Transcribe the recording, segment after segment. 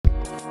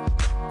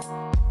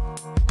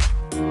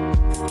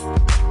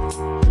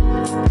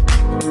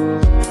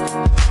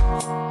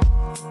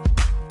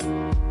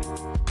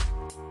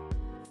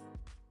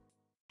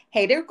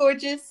Hey there,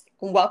 gorgeous,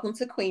 and welcome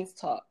to Queen's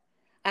Talk.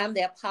 I'm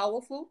that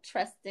powerful,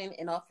 trusting,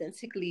 and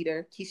authentic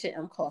leader, Keisha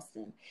M.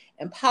 Costin,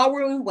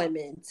 empowering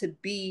women to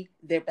be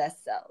their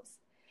best selves.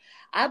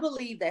 I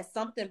believe that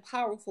something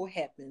powerful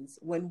happens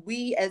when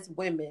we as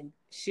women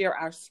share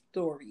our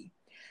story,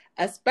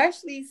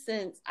 especially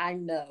since I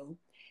know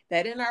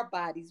that in our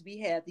bodies we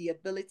have the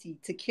ability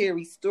to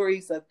carry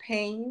stories of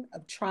pain,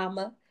 of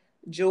trauma,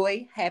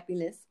 joy,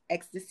 happiness,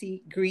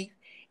 ecstasy, grief,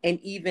 and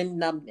even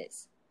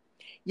numbness.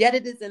 Yet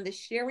it is in the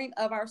sharing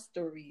of our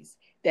stories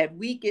that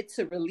we get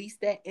to release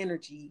that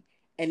energy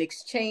and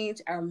exchange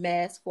our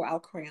mask for our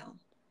crown.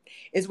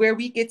 It's where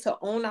we get to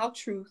own our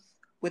truth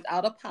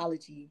without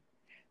apology,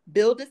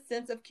 build a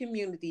sense of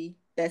community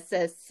that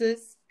says,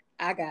 sis,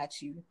 I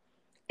got you,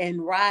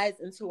 and rise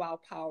into our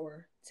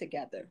power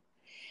together.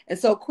 And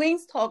so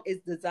Queen's Talk is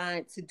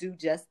designed to do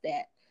just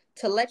that,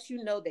 to let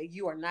you know that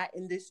you are not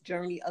in this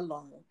journey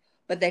alone,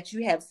 but that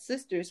you have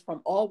sisters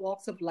from all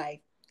walks of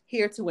life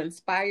here to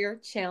inspire,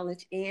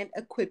 challenge, and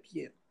equip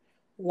you,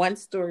 one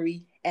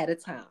story at a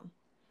time.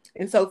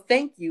 And so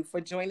thank you for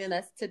joining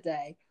us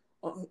today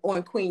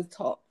on Queen's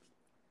Talk.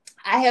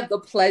 I have the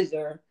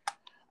pleasure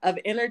of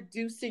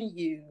introducing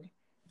you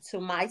to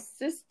my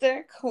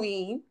sister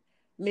queen,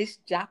 Miss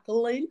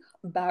Jacqueline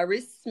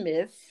Barris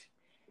Smith,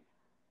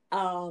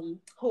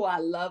 who I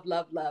love,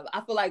 love, love. I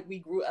feel like we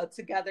grew up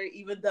together,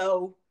 even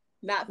though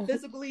not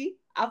physically.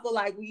 I feel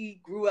like we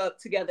grew up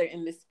together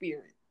in the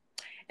spirit.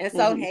 And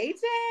so, Mhm. hey,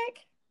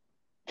 Jack.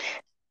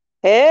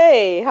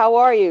 Hey, how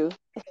are you?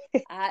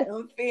 I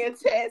am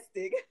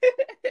fantastic.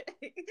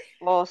 I,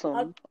 Awesome,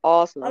 I,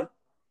 awesome.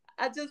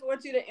 I just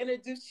want you to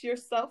introduce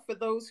yourself for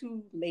those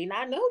who may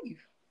not know you.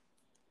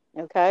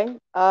 Okay.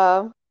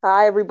 Hi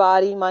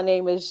everybody. My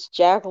name is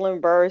Jacqueline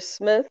Burr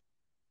Smith.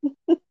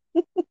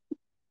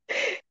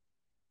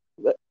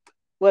 What,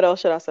 what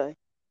else should I say?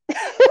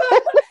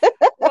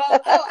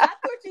 Well, oh, I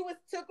thought you was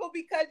tickled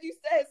because you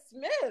said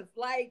Smith.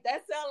 Like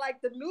that sound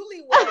like the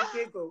newlywed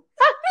giggle.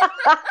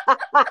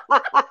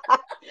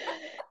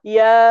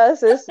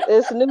 Yes, it's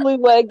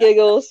newlywed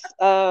giggles.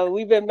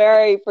 We've been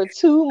married for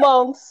 2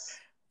 months,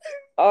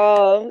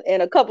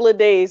 and a couple of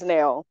days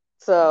now.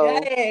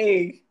 So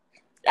Yay!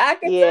 I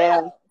could yeah,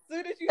 tell. As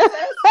soon as you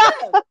said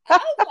Smith, I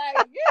was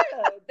like,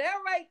 yeah, that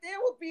right there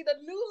would be the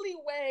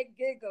newlywed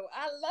giggle.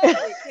 I love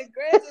it.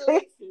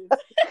 Congratulations.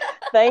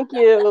 thank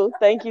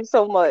you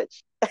so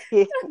much.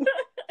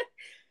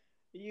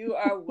 You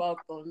are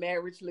welcome.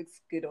 Marriage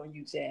looks good on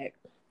you, Jack.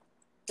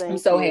 I'm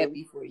Thank so you.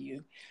 happy for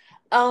you.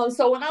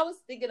 So when I was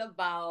thinking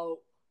about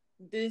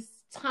this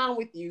time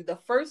with you, the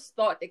first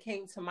thought that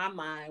came to my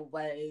mind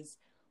was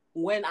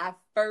when I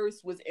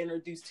first was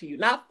introduced to you,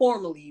 not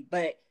formally,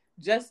 but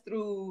just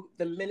through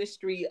the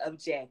ministry of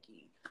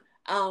Jackie.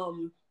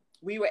 Um,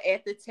 we were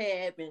at the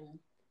tab and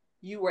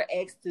you were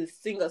asked to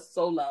sing a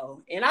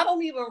solo. And I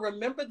don't even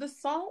remember the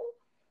song,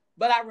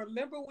 but I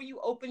remember when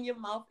you opened your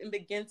mouth and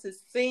began to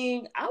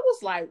sing, I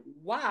was like,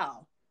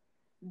 wow,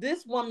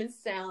 this woman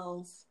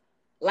sounds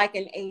like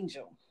an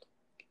angel.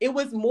 It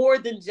was more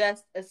than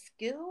just a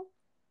skill,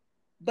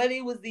 but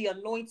it was the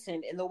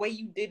anointing and the way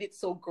you did it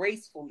so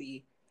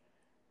gracefully.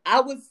 I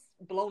was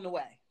blown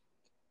away.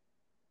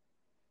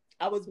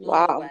 I was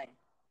blown Wow. away.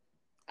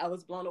 I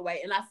was blown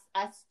away. And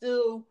I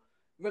still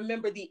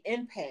remember the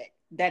impact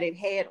that it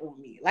had on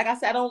me. Like I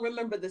said, I don't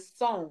remember the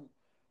song,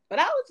 but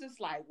I was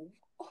just like, who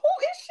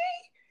is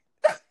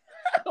she?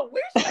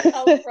 Where's she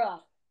come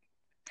from?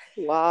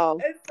 Wow.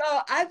 And so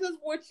I just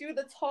want you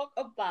to talk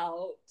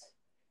about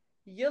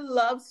your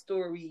love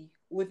story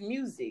with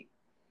music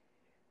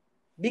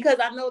because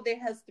I know there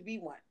has to be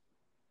one.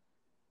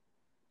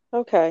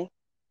 Okay.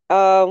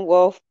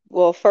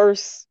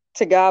 First,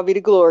 to God be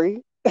the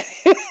glory.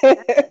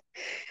 Absolutely.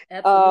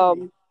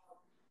 Um,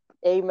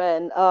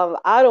 Amen.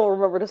 I don't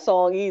remember the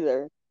song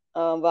either.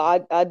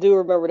 But I do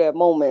remember that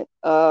moment.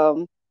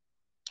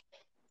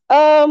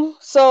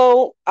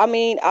 So I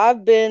mean,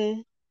 I've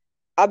been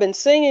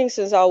singing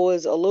since I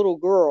was a little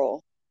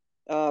girl.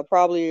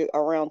 Probably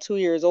around 2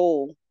 years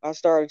old, I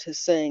started to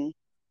sing.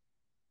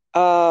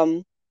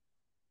 Um,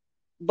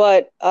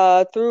 but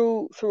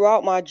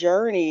throughout my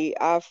journey,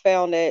 I've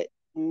found that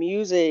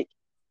music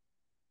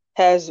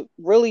has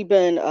really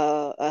been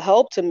a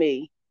help to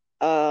me.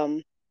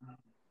 Um,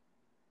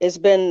 it's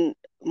been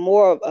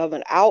more of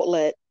an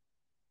outlet,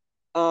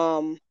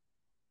 um,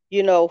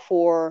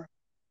 for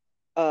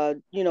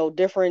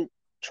different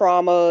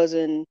traumas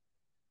and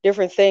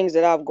different things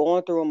that I've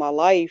gone through in my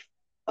life.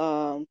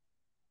 Um,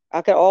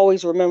 I can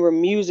always remember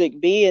music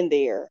being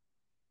there.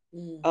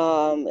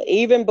 Mm.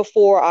 Even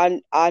before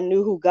I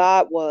knew who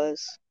God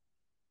was,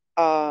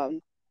 um,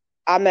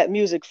 I met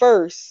music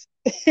first.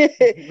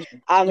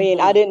 I mean,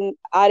 Mm-hmm.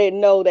 I didn't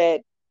know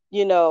that,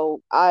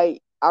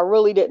 I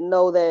really didn't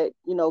know that,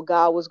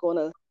 God was going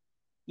to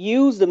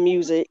use the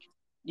music,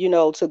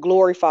 to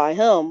glorify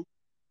him.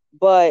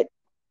 But,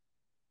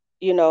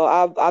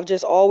 I've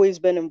just always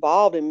been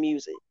involved in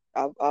music.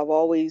 I've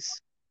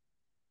always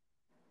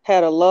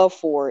had a love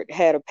for it,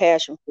 had a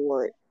passion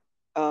for it,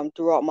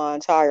 throughout my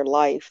entire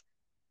life.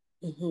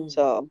 Mm-hmm.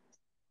 So,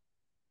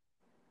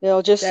 You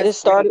know, just it That's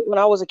started great. when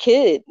I was a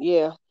kid.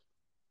 Yeah.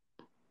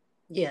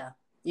 Yeah,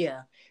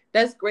 yeah,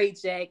 that's great,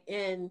 Jack.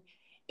 And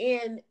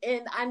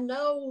I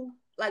know,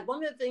 like,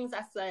 one of the things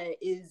I said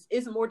is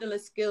it's more than a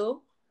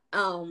skill.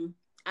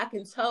 I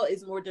can tell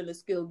it's more than a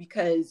skill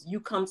because you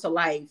come to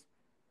life,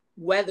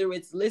 whether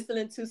it's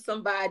listening to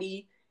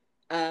somebody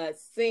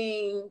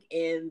sing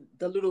and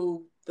the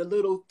little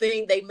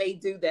thing they may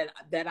do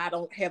that I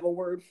don't have a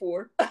word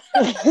for,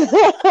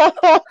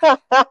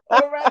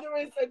 or whether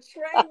it's a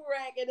train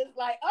wreck and it's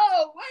like,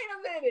 oh,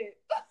 wait a minute.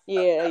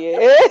 Yeah,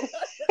 yeah.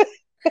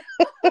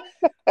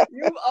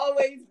 You've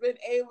always been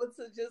able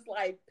to just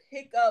like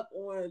pick up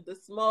on the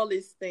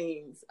smallest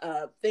things,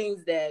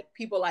 things that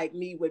people like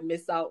me would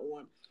miss out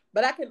on.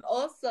 But I can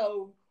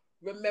also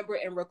remember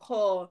and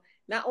recall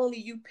not only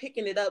you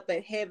picking it up,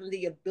 but having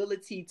the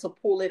ability to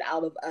pull it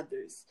out of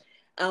others.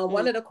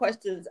 One Mm, of the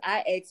questions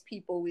I ask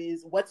people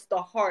is, what's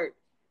the heart?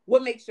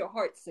 What makes your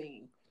heart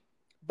sing?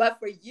 But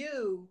for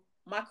you,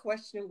 my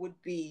question would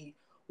be,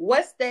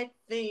 what's that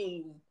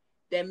thing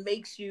that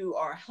makes you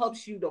or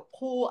helps you to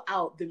pull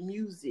out the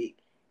music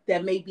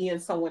that may be in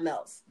someone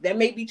else, that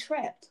may be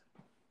trapped?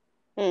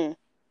 mm.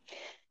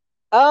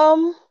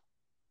 Um,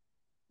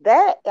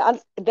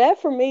 that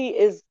for me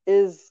is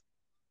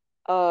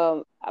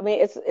I mean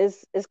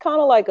it's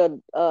kind of like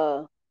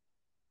a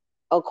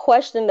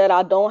question that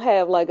I don't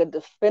have like a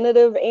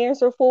definitive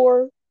answer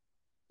for,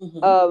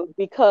 Mm-hmm.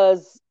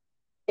 because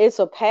it's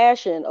a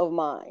passion of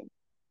mine.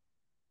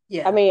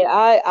 I Yeah. mean,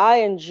 I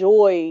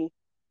enjoy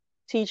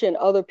teaching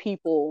other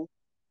people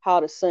how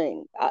to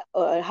sing,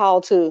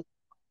 how to,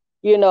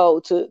 you know,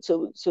 to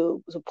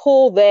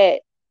pull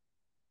that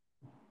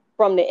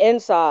from the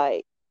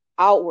inside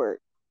outward.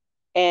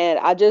 And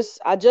I just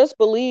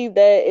believe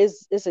that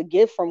it's a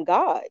gift from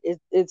God.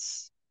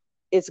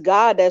 It's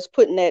God that's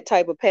putting that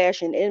type of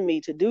passion in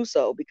me to do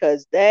so,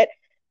 because that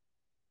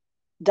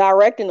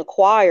directing the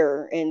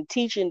choir and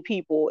teaching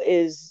people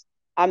is,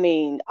 I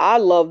mean, I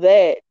love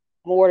that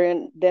more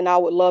than I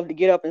would love to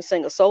get up and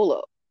sing a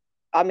solo.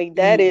 I mean,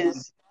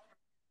 Mm-hmm.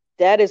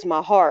 that is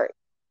my heart.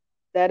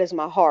 That is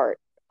my heart.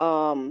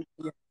 Um,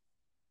 Yeah.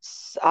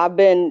 I've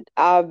been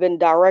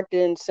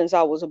directing since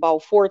I was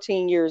about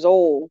 14 years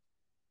old,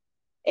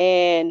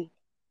 and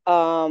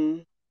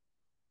um,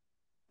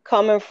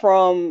 coming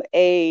from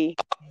a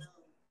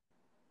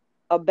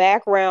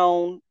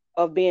background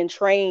of being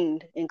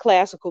trained in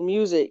classical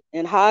music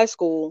in high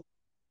school,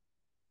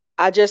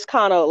 I just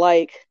kind of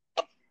like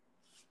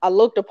I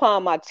looked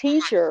upon my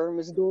teacher,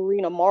 Miss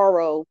Dorina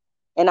Morrow,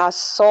 and I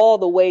saw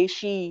the way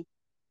she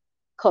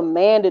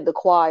commanded the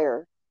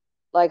choir,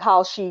 like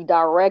how she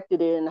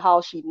directed it and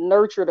how she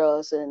nurtured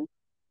us and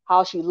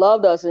how she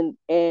loved us,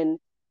 and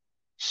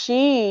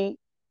she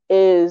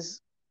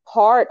is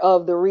part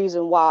of the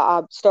reason why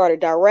I started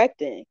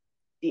directing.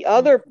 The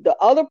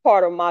other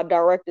part of my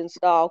directing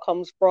style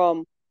comes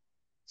from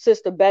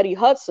Sister Betty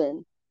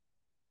Hudson,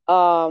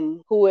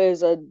 who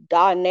is a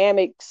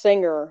dynamic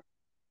singer,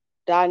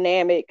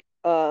 dynamic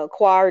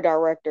choir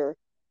director.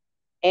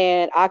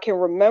 And I can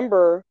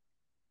remember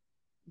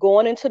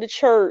going into the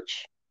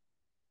church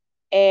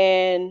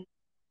and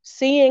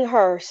seeing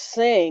her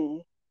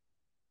sing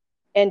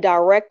and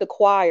direct the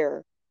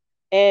choir.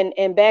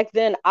 And back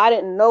then I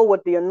didn't know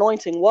what the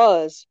anointing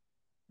was,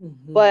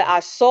 but Mm-hmm. I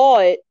saw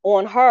it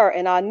on her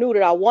and I knew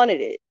that I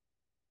wanted it.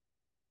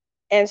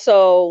 And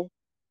so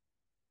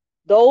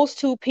those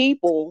two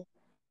people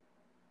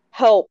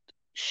helped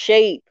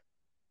shape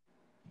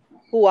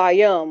who I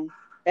am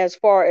as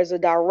far as a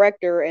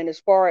director and as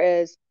far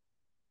as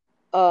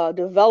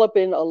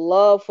developing a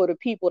love for the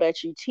people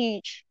that you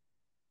teach,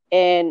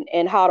 and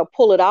how to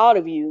pull it out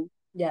of you.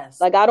 Yes.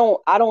 Like I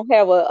don't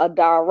have a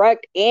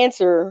direct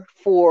answer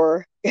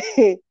for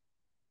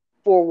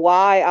for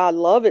why I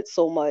love it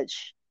so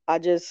much. I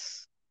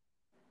just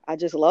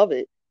love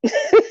it.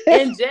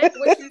 And Jack,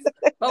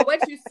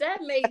 what you said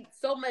made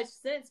so much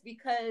sense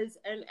because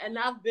and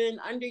I've been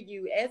under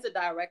you as a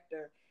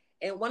director.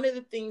 And one of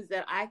the things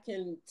that I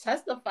can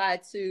testify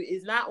to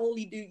is not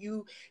only do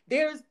you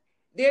there's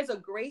there's a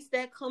grace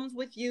that comes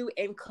with you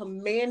and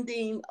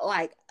commanding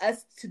like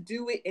us to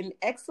do it in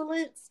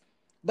excellence,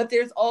 but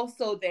there's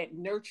also that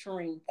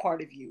nurturing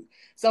part of you.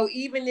 So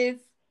even if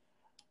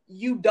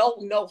you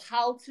don't know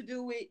how to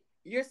do it,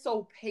 you're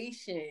so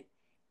patient.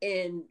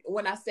 And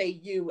when I say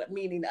you,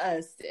 meaning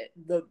us,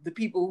 the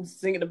people who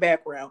sing in the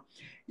background,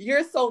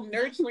 you're so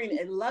nurturing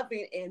and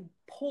loving and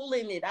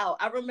pulling it out.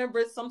 I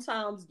remember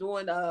sometimes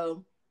doing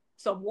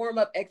some warm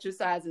up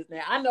exercises.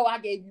 Now I know I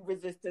gave you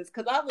resistance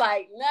because I'm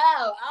like, no,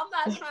 I'm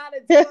not trying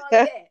to do all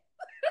of that.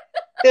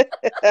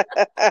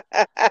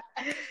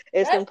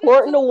 It's That's just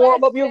important too to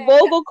warm much, up your Jack.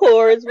 vocal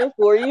cords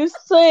before you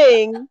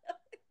sing.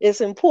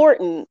 It's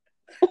important.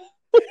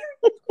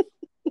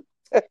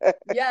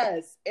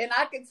 Yes, and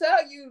I can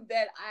tell you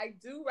that I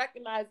do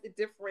recognize the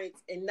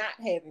difference in not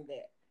having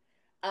that.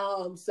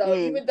 So Mm,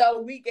 even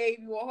though we gave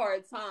you a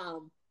hard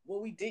time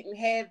when we didn't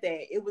have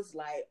that, it was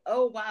like,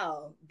 oh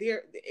wow,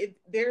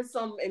 there's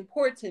some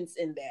importance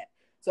in that.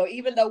 So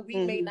even though we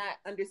may mm-hmm, not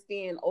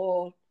understand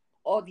all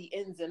all the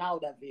ins and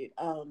out of it.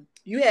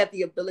 You have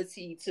the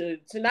ability to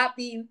not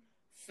be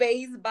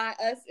phased by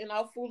us in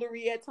our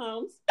foolery at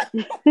times.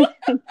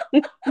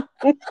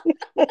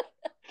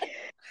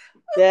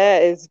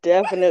 That is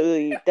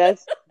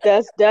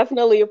that's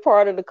definitely a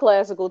part of the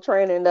classical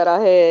training that I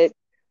had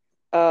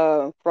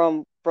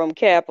from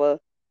Kappa.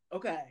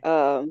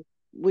 Okay.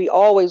 We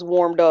always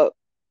warmed up.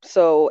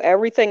 So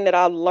everything that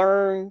I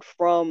learned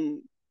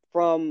from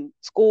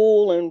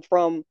school and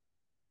from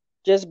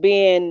just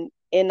being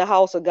in the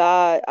house of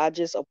God, I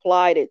just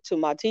applied it to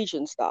my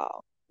teaching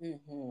style.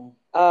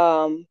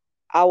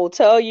 I will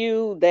tell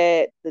you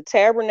that the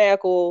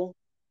tabernacle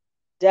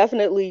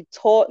definitely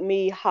taught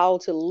me how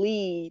to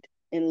lead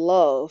in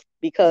love,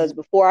 because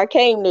before I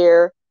came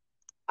there,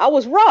 I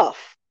was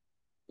rough.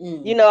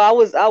 You know, I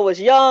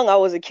was young, I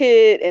was a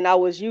kid, and I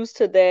was used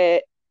to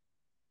that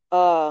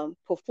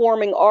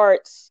performing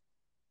arts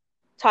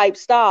type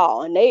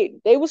style, and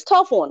they was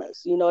tough on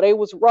us. You know, they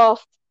was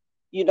rough.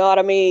 You know what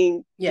I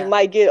mean? Yeah. You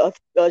might get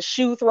a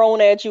shoe thrown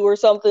at you or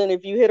something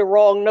if you hit a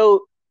wrong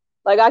note.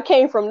 Like, I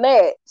came from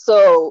that.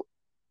 So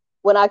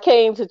when I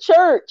came to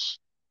church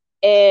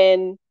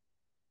and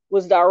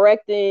was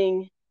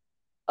directing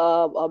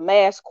a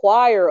mass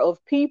choir of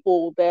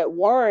people that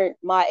weren't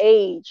my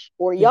age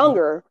or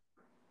younger,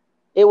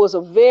 it was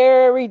a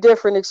very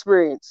different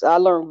experience. I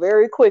learned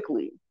very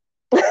quickly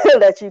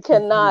that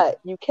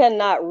you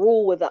cannot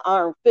rule with an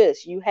iron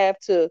fist. You have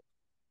to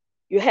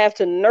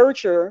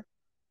nurture,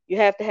 you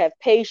have to have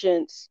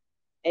patience,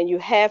 and you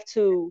have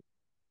to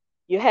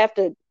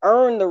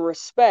earn the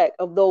respect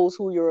of those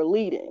who you're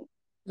leading.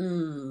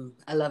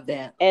 I love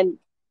that. And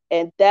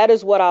that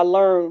is what I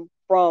learned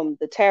from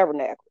the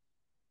tabernacle.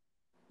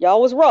 Y'all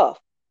was rough.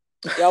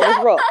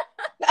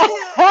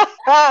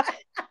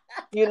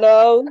 You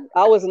know,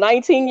 I was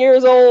 19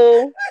 years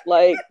old.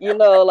 Like, you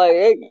know,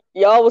 like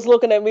y'all was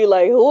looking at me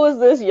like, who is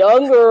this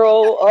young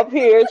girl up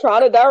here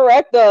trying to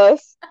direct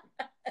us?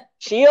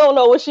 She don't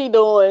know what she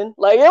doing.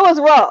 Like, it was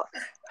rough.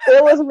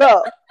 Forgive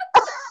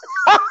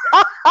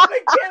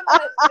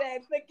us,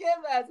 man.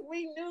 Forgive us.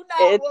 We knew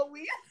not what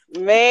we.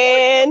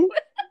 Man,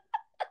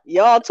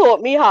 y'all taught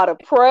me how to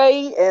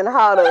pray and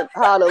how to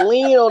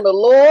lean on the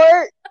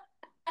Lord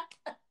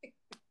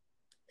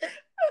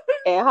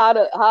and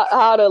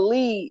how to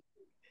lead,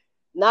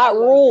 not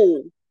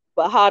rule,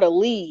 but how to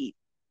lead.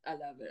 I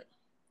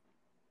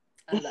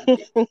love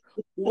it.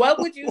 What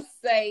would you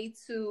say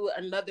to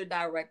another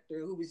director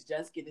who was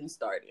just getting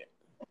started?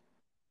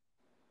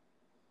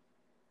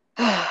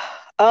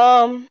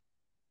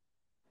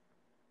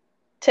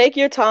 Take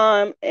your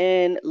time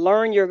and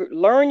learn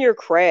your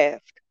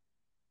craft.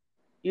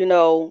 You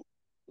know,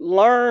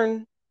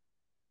 learn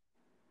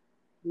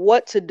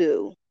what to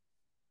do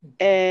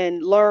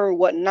and learn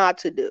what not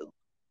to do.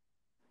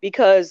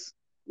 Because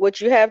what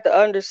you have to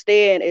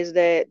understand is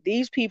that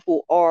these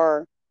people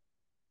are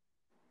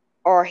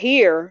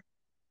here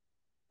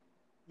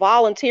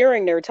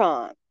volunteering their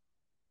time.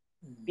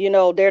 You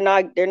know, they're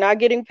not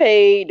getting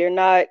paid. They're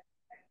not,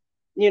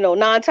 you know,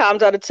 9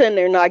 times out of 10,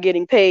 they're not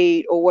getting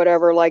paid or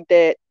whatever like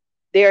that.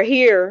 They're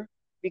here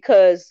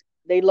because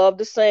they love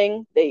to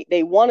sing.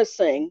 They want to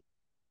sing.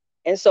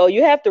 And so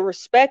you have to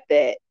respect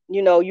that.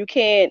 You know, you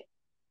can't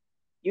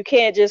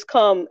just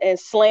come and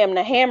slam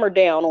the hammer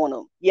down on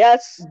them.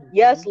 Yes,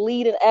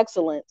 lead in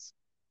excellence.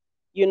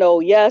 You know,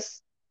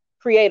 yes,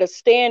 create a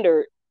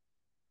standard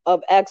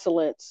of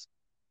excellence,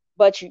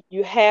 but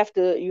you have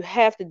to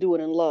do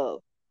it in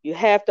love. You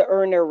have to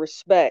earn their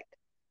respect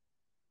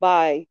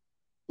by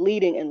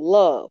leading in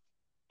love.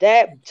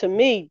 That, to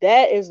me,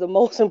 that is the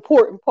most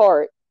important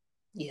part.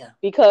 Yeah.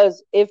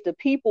 Because if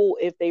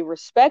they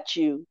respect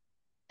you,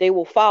 they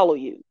will follow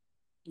you.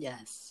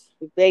 Yes.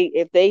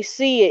 If they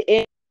see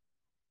it,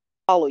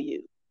 follow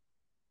you.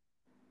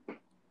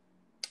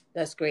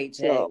 That's great,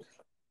 Jay. So,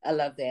 I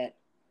love that.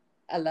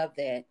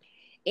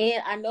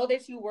 And I know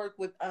that you work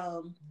with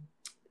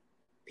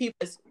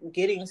people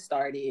getting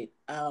started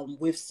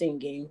with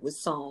singing, with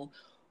song.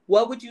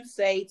 What would you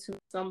say to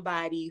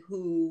somebody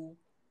who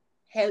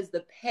has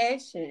the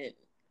passion,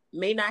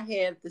 may not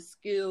have the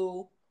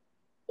skill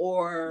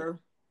or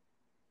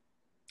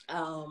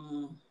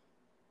the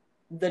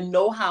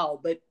know-how,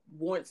 but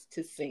wants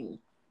to sing?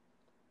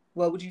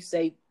 What would you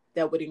say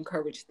that would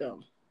encourage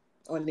them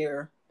on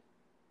their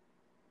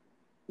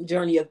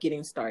journey of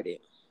getting started?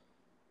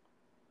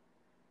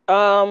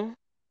 I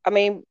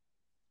mean,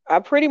 I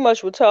pretty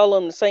much would tell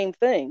them the same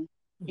thing.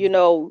 You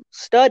know,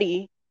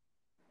 study,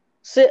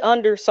 sit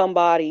under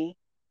somebody,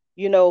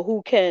 you know,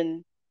 who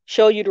can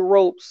show you the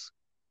ropes,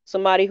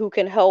 somebody who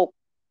can help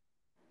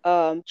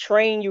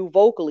train you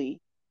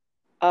vocally.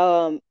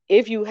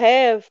 If you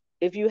have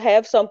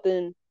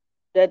something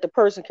that the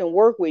person can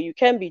work with, you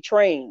can be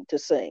trained to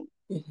sing.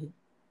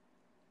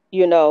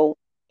 You know,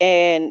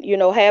 and you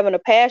know, having a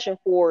passion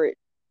for it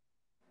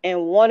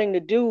and wanting to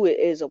do it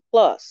is a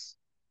plus.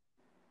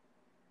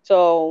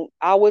 So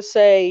I would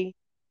say,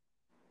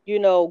 you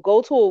know,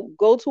 go to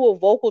a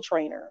vocal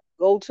trainer,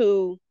 go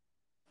to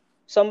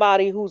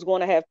somebody who's going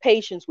to have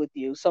patience with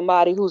you,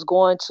 somebody who's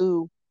going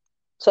to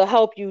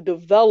help you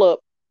develop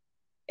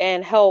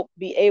and help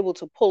be able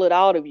to pull it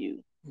out of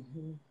you.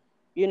 Mm-hmm.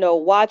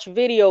 Watch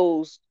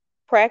videos,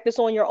 practice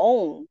on your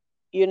own,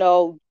 you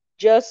know,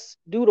 just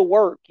do the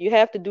work. You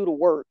have to do the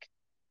work.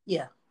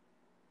 Yeah.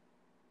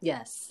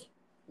 Yes.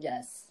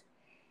 Yes.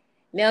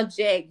 Now,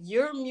 Jack,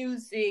 your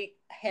music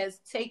has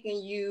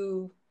taken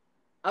you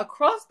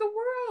across the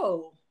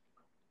world.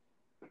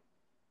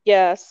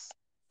 Yes.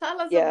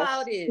 Tell us Yes.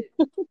 about it.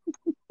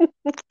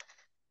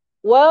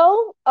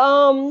 Well,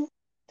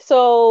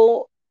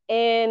 so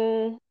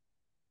in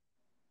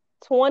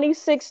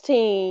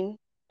 2016,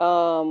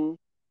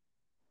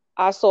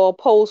 I saw a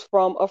post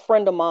from a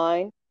friend of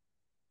mine,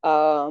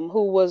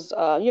 who was,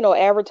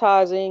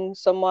 advertising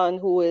someone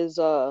who is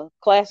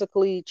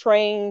classically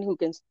trained, who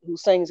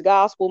sings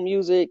gospel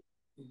music,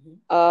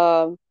 Mm-hmm.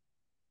 um,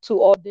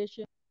 to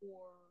audition for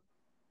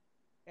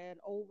an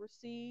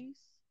overseas,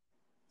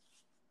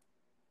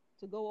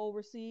 to go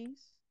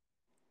overseas,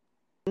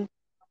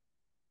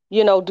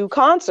 do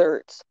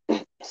concerts.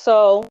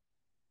 So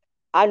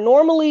I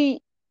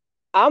normally,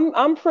 I'm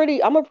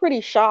a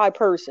pretty shy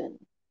person.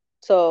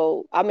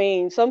 So I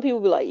mean, some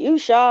people be like, "You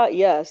shy?"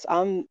 Yes,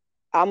 I'm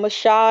a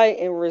shy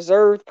and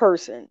reserved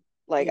person.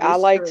 Like It I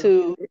is like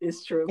true. to It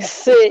is true.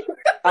 sit.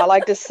 I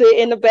like to sit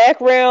in the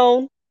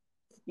background.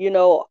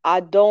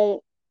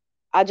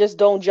 I just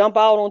don't jump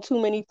out on too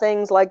many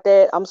things like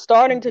that. I'm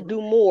starting to Mhm.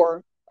 do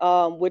more,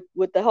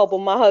 with the help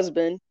of my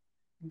husband,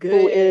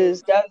 who Good.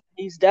 is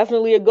he's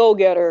definitely a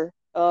go-getter.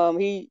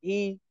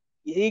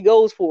 He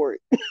goes for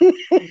it.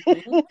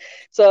 Hmm.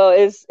 So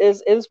it's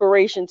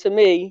inspiration to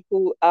me,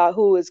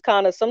 who is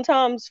kind of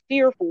sometimes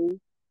fearful,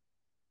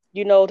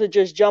 to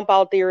just jump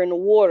out there in the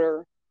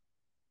water.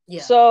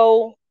 Yeah.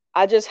 So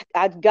I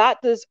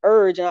got this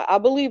urge, and I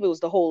believe it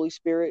was the Holy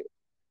Spirit,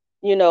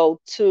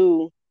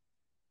 to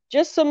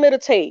just submit a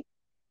tape,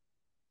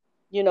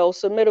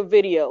 submit a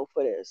video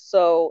for this.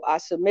 So I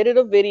submitted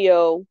a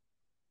video,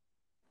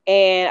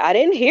 and I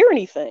didn't hear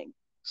anything.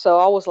 So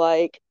I was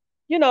like,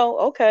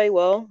 okay,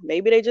 well,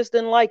 maybe they just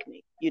didn't like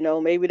me.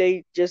 Maybe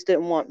they just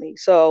didn't want me.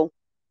 So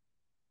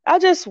I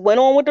just went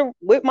on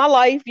with my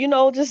life,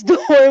 just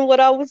doing what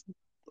I was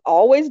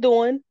always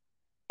doing.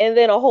 And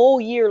then a whole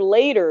year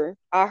later,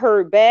 I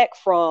heard back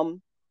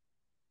from,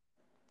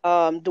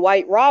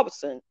 Dwight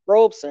Robeson,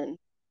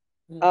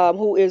 Mm.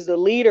 who is the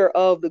leader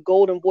of the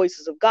Golden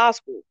Voices of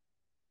Gospel.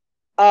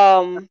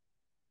 Um,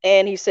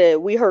 and he said,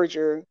 "We heard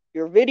your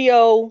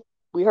video,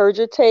 we heard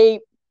your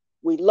tape,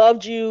 we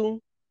loved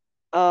you.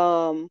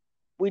 Um,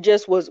 we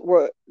just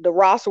were the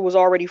roster was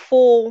already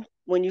full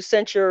when you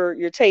sent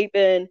your tape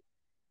in,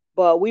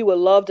 but we would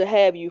love to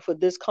have you for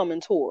this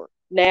coming tour."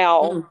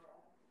 Now, Mm.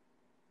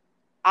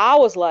 I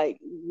was like,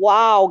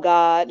 "Wow,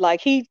 God!"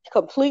 Like he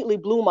completely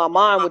blew my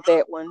mind with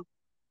that one,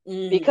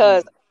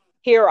 because Mm.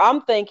 here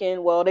I'm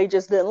thinking, well, they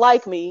just didn't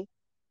like me.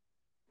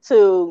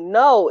 To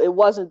no, it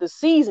wasn't the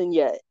season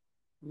yet,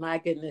 My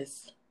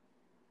goodness.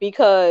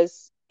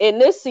 because in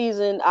this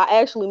season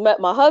I actually met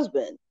my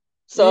husband.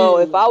 So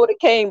if I Mm. would have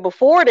came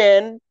before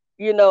then,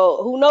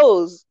 who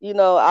knows?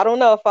 I don't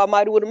know if I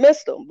might would have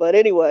missed him. But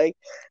anyway,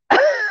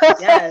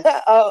 Yes.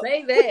 uh,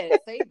 Say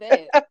that. Say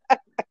that.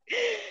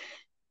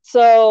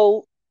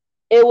 so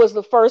it was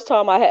the first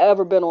time I had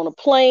ever been on a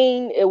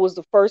plane. It was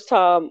the first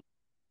time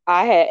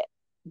I had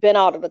been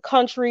out of the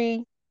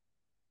country.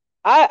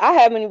 I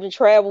haven't even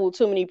traveled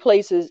too many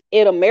places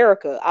in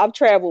America. I've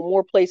traveled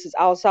more places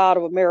outside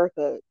of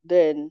America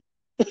than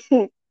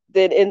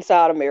than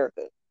inside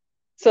America.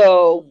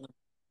 So Mm.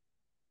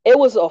 it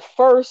was a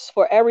first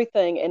for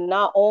everything. And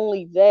not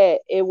only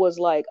that, it was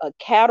like a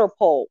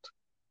catapult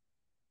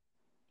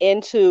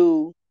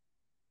into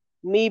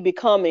me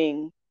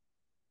becoming,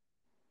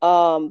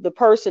 the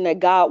person that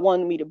God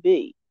wanted me to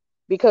be.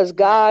 Because Yeah.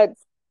 God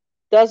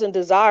doesn't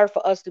desire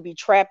for us to be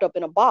trapped up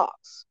in a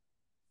box.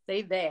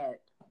 Say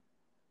that.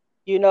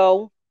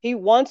 He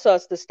wants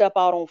us to step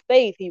out on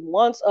faith. He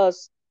wants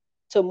us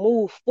to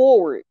move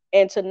forward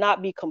and to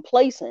not be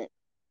complacent.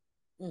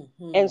 And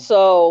Mm-hmm.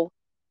 so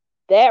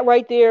that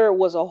right there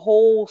was a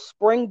whole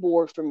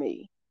springboard for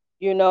me.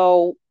 You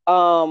know,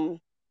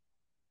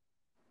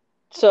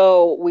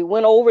 so we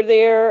went over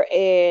there,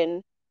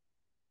 and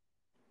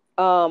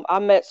I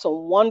met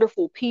some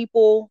wonderful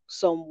people,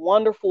 some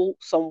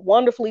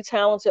wonderfully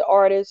talented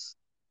artists,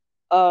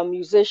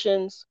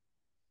 musicians,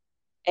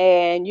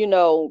 and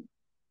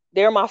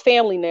they're my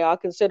family now. I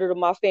consider them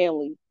my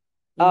family.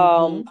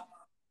 Um, Mm-hmm.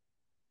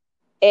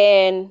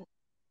 and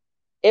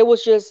it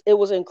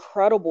was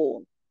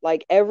incredible.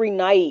 Like every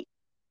night,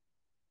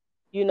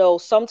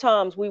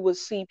 sometimes we would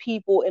see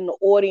people in the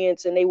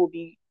audience, and they would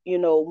be,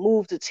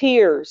 moved to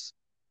tears.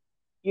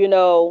 You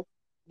know,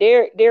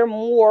 they're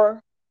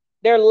more,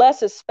 they're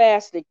less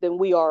spastic than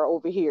we are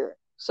over here.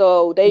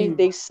 So Mm.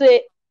 they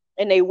sit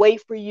and they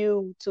wait for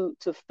you to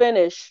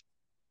finish,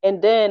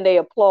 and then they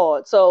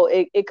applaud. So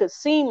it could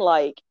seem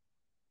like,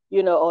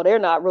 oh, they're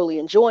not really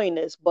enjoying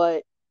this,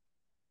 but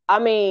I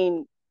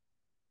mean,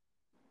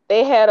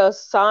 they had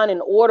us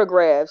signing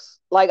autographs.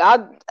 Like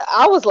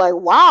I was like,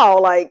 wow,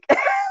 like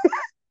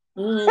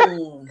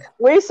Mm.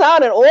 We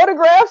signing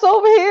autographs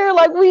over here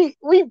like we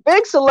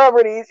big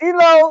celebrities, you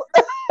know.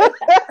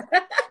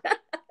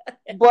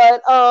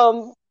 But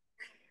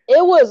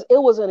it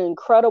was an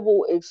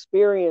incredible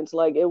experience.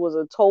 Like it was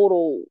a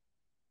total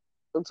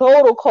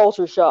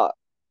culture shock.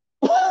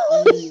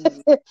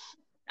 Mm.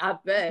 I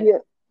bet. Yeah,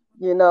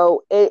 you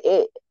know,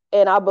 it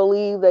and I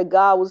believe that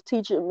God was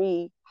teaching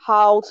me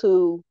how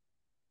to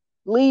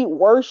lead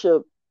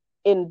worship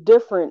in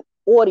different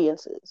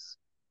audiences,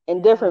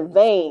 in different Yes.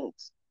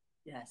 veins,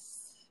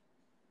 Yes.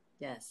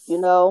 you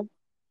Yes. know,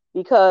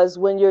 because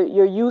when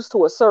you're used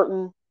to a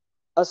certain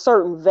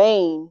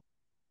vein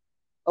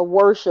of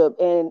worship,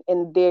 and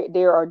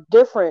there are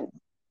different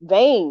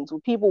veins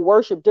where people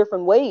worship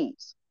different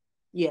ways.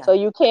 Yeah. So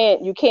you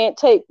can't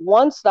take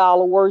one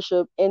style of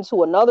worship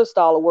into another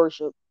style of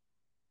worship.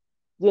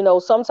 You know,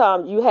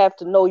 sometimes you have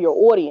to know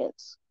your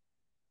audience.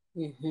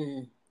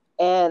 Mm-hmm.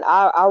 And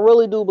I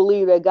really do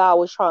believe that God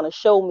was trying to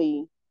show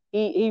me.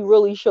 He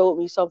really showed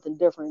me something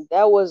different.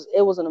 It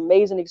was an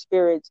amazing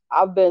experience.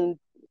 I've been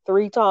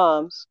 3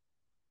 times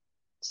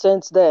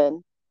since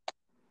then.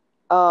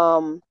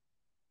 Um,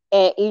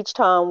 and each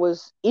time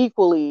was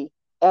equally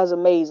as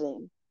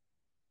amazing.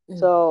 Mm.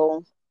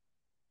 So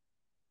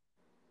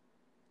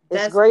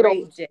it's That's great over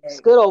great, it's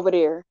Jay. good over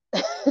there.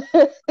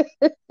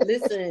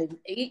 Listen,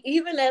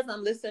 even as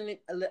I'm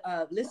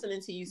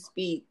listening to you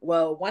speak,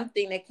 well, one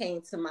thing that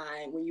came to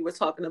mind when you were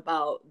talking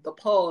about the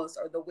pause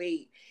or the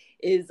wait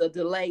is a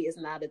delay is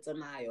not a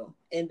denial.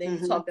 And then you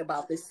Hmm. talked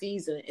about the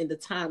season and the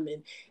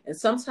timing. And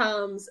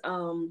sometimes,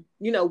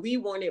 we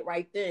want it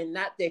right then.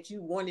 Not that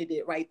you wanted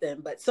it right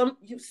then, but some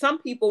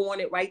people want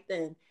it right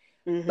then.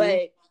 Hmm.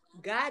 But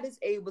God is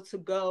able to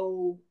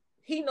go.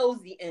 He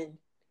knows the end,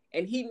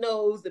 and he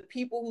knows the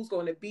people who's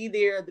going to be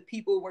there, the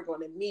people we're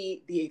going to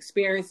meet, the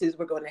experiences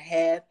we're going to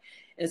have.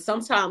 And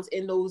sometimes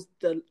in those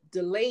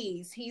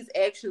delays, he's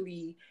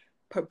actually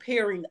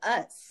preparing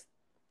us.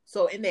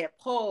 So in that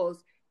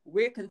pause,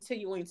 we're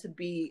continuing to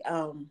be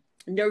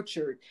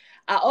nurtured.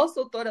 I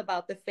also thought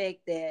about the fact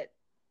that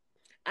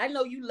I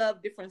know you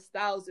love different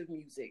styles of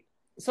music.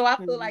 So I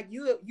feel Hmm. like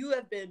you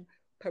have been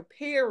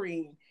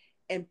preparing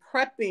and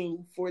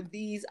prepping for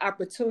these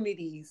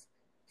opportunities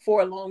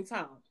for a long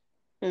time.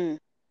 Mm,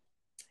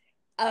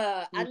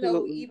 I know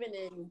absolutely. even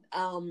in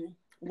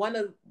one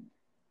of,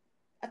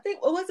 I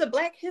think, what was it,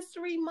 Black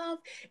History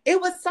Month? It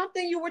was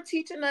something you were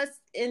teaching us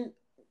in,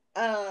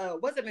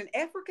 was it an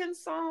African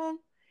song?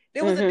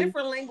 There was a Hmm.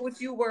 different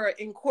language you were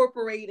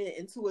incorporating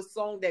into a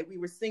song that we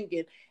were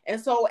singing. And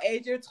so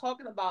as you're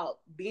talking about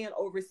being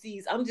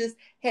overseas, I'm just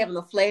having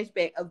a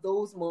flashback of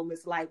those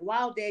moments like,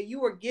 wow, Dad, you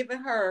were giving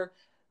her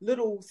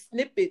little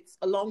snippets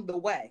along the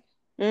way.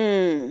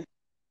 Mm,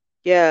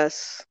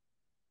 yes.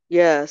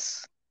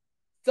 Yes.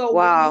 So when you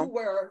Wow.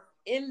 were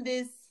in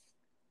this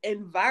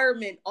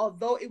environment,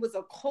 although it was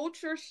a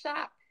culture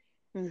shock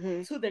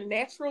Hmm. to the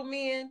natural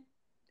man,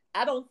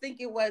 I don't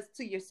think it was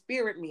to your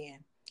spirit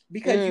man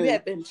because you Mm,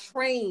 had been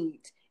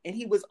trained and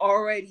he was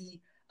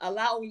already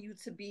allowing you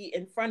to be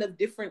in front of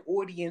different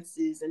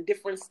audiences and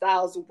different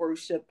styles of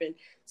worship. And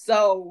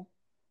so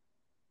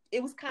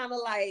it was kind of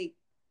like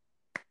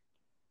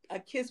a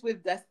kiss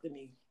with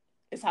destiny,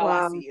 is how I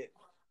wow. see it.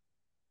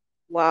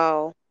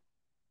 Wow.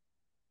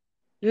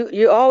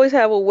 You always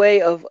have a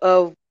way of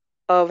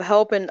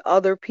helping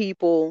other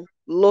people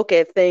look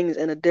at things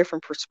in a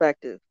different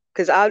perspective.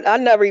 Because I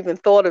never even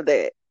thought of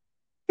that.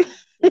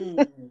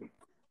 Mm.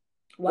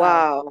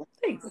 Wow. Wow.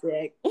 Thanks,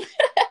 Zach.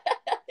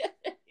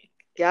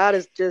 God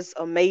is just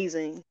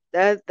amazing.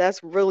 That's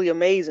really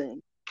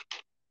amazing.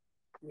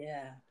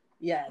 Yeah.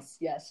 Yes,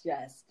 yes,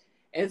 yes.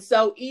 And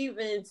so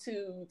even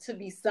to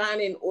be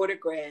signing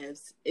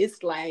autographs,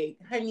 it's like,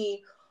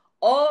 honey,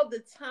 all the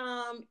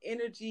time,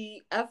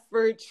 energy,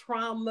 effort,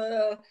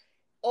 trauma,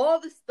 all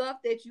the stuff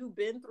that you've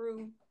been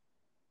through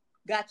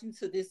got you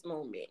to this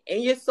moment.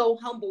 And you're so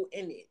humble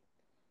in it.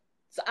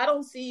 So I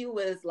don't see you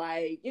as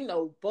like,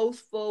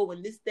 boastful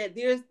and this, that.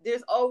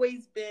 There's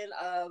always been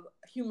a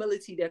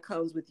humility that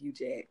comes with you,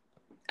 Jack.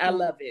 I Mm,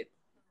 love it.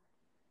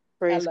 I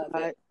praise love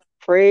God. it.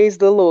 Praise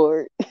the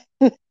Lord.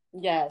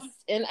 Yes,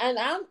 and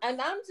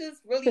I'm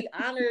just really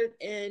honored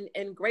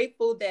and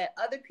grateful that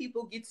other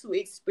people get to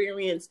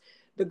experience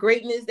the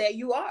greatness that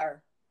you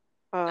are.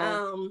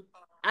 Wow. Um,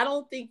 I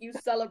don't think you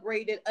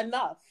celebrate it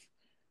enough,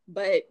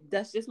 but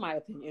that's just my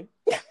opinion.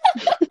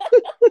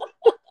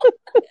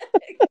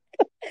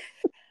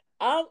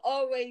 I'm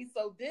always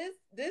so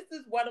this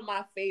is one of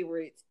my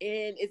favorites,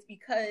 and it's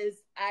because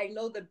I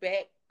know the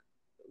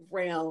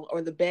background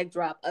or the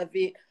backdrop of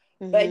it.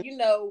 Hmm. But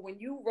when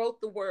you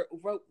wrote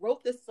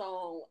the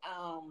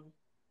song,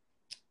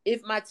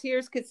 if my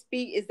tears could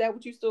speak, is that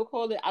what you still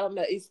call it? I don't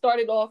know. It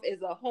started off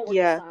as a homework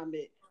Yeah.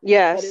 assignment, but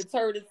Yes. it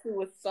turned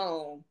into a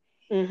song.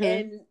 Hmm.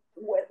 And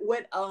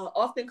what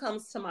often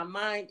comes to my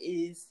mind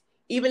is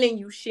even in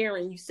you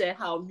sharing, you said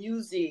how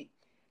music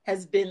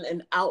has been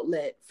an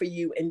outlet for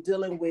you in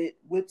dealing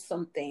with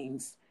some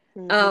things.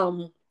 Hmm.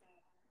 Um,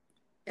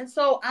 and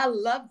so I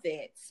love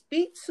that.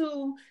 Speak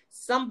to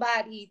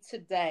somebody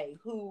today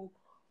who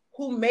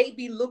who may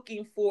be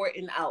looking for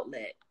an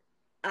outlet,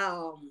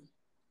 um,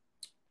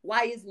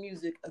 why is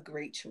music a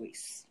great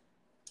choice?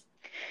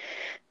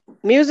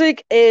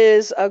 Music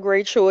is a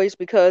great choice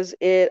because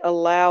it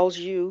allows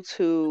you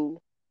to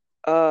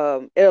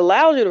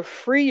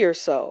free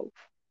yourself.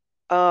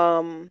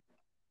 Um,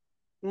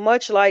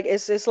 Much like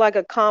it's like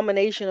a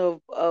combination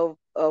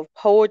of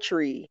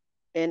poetry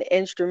and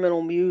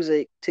instrumental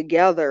music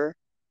together.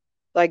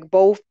 Like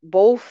both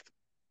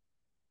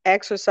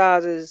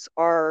exercises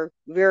are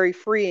very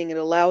freeing. It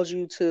allows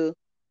you to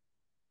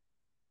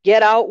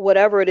get out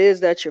whatever it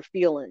is that you're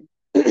feeling,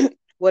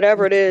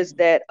 whatever it is Mhm.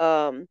 that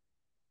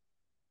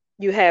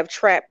you have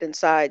trapped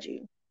inside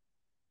you.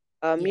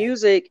 Yeah.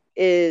 Music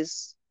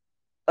is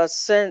a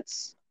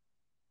sense.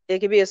 It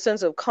can be a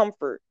sense of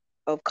comfort,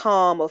 of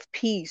calm, of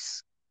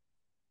peace.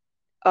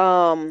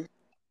 Um,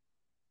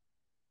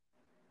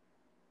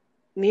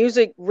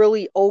 Music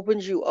really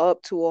opens you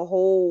up to a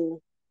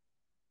whole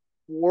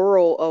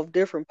world of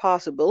different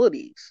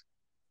possibilities.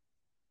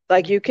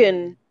 Like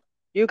Mhm.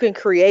 you can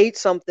create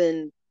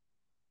something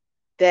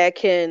that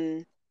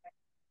can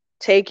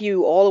take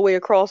you all the way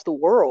across the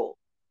world,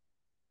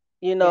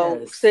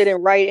 Yes.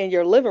 sitting right in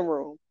your living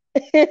room.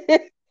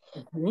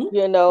 Mhm.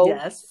 you know,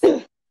 Yes.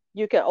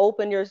 you can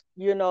open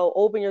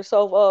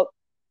yourself up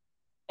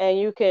and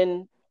you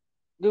can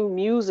do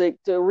music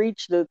to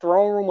reach the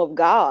throne room of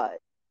God,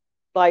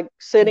 like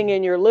sitting Mhm.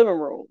 in your living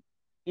room.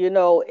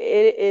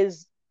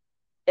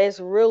 It's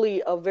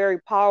really a very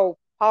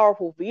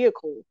powerful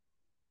vehicle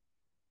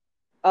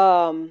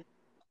um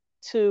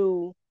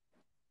to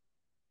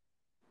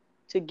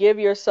give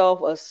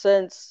yourself a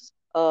sense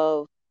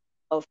of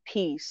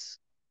peace,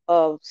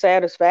 of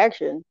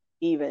satisfaction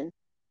even.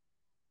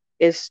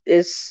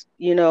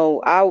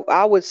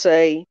 I would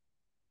say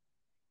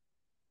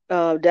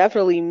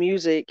definitely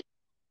music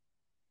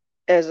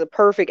as a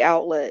perfect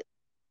outlet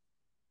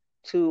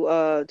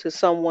to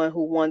someone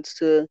who wants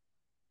to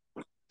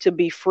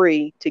be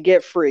free, to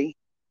get free.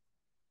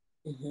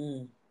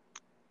 Mhm.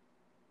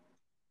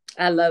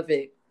 I love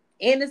it.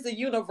 And it's a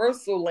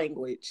universal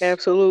language.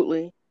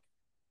 Absolutely.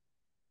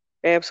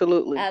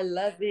 Absolutely. I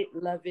love it,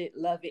 love it,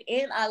 love it.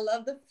 And I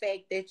love the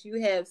fact that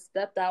you have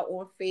stepped out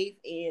on faith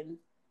and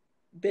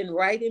been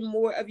writing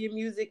more of your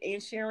music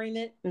and sharing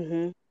it.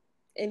 hmm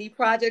Any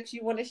projects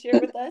you want to share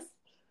with us?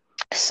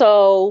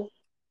 So,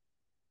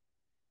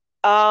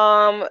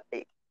 um,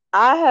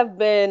 I have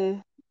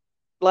been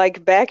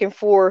like back and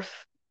forth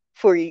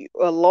for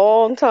a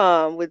long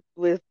time with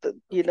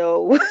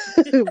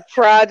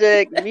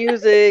project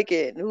music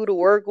and who to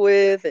work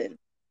with and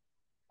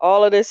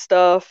all of this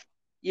stuff,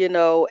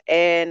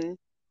 and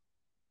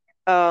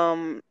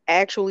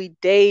actually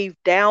Dave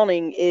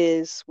Downing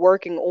is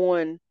working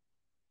on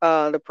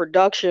the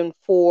production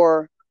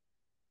for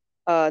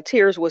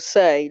Tears Would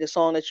Say, the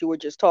song that you were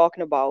just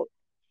talking about.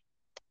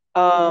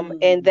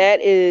 And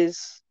Mm.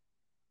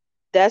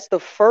 that's the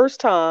first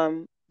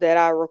time that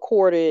I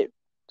recorded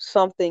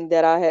something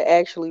that I had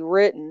actually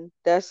written.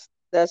 That's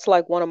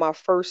like one of my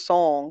first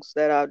songs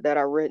that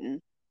I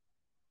written.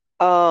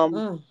 Um,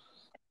 Mm.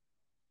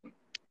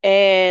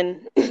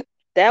 and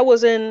that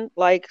was in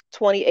like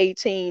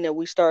 2018 that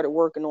we started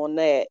working on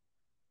that.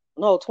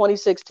 No,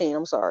 2016.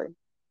 I'm sorry.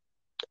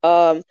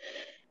 Um,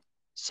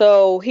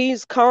 so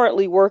he's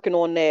currently working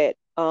on that.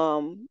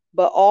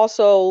 But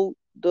also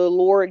the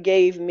Lord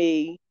gave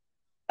me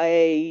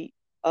a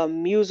a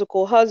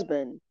musical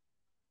husband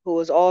who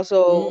is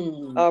also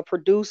Mm. a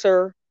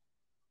producer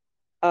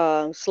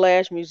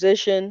slash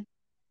musician,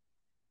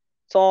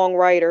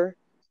 songwriter,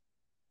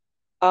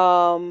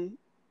 um,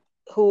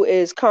 who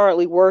is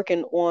currently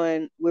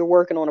we're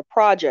working on a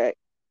project.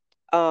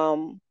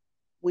 Um,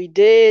 we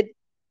did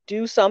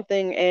do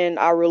something and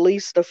I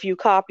released a few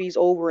copies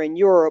over in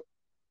Europe,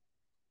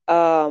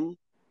 um,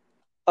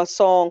 a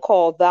song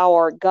called Thou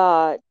Art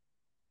God,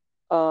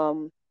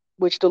 um,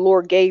 which the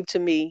Lord gave to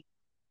me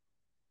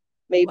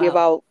maybe Wow.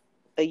 about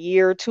a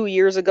year, 2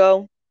 years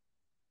ago.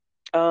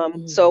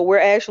 So Mm. we're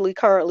actually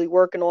currently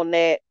working on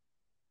that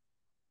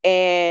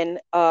and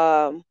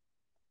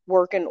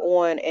working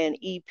on an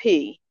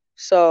EP.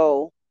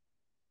 So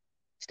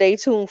stay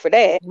tuned for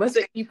that. What's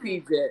an EP,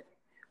 Jet?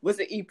 What's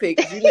an EP?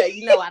 Because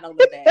I don't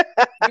know that.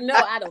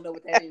 I don't know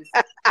what that is.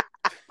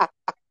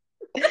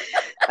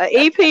 An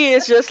EP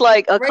is just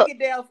like Break it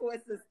down for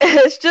us, sister.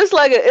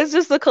 it's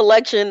just a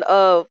collection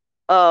of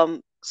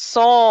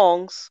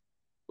songs,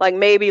 like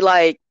maybe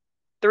like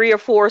 3 or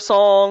 4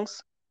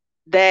 songs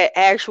that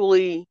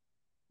actually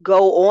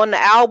go on the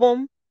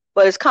album,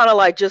 but it's kind of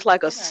like just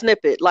like a Okay.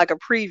 snippet, like a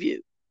preview.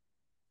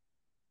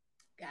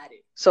 Got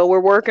it. So Got it.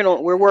 we're Got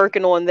it.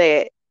 working on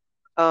that.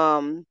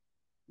 Um,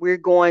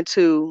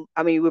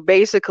 we're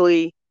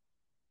basically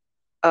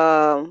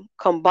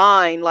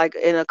combined like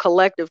in a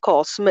collective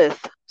called Smith.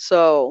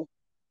 So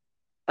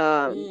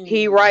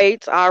he Mm.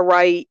 writes, I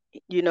write,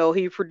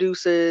 he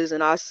produces,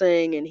 and I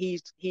sing, and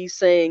he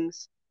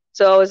sings.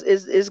 So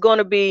it's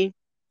gonna be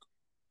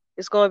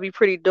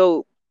pretty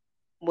dope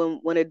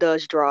when it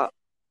does drop.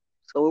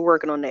 So we're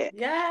working on that.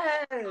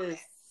 Yes.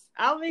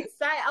 I'm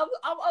excited.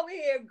 I'm over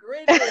here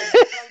grinning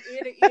from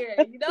ear to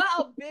ear. You know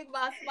how big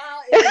my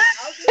smile is.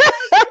 I'm just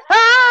like,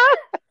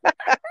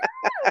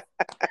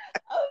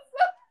 I'm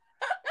so,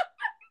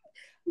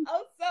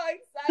 I'm so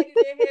excited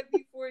and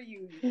happy for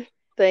you.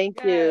 Thank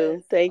Yes.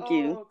 you. Thank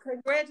you. Oh,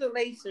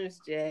 congratulations,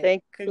 Jack.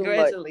 Thank you so much.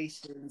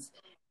 Congratulations.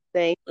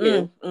 Thank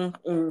you.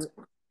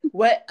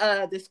 What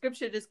the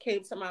scripture just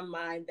came to my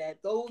mind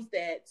that those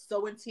that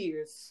sow in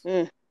tears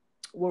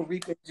will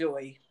reap in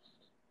joy.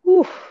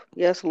 Whew.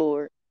 Yes,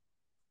 Lord.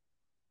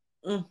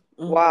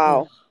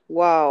 Wow.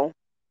 Wow.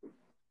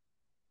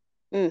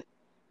 Mm.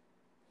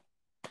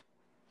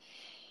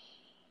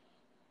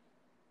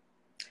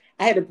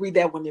 I had to breathe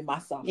that one in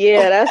myself.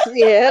 Yeah, that's had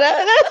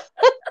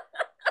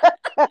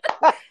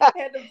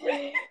to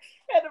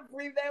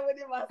breathe that one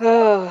in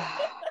myself.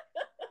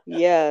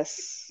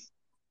 Yes.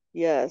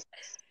 Yes.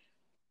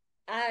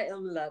 I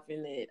am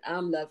loving it.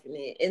 I'm loving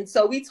it. And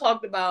so we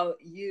talked about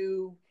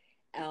you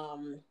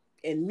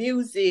in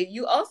music.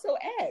 You also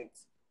act.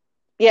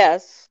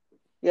 Yes.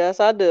 Yes,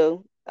 I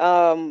do.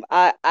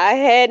 I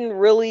hadn't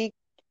really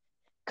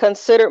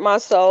considered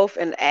myself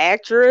an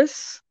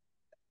actress.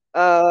 I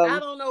Um,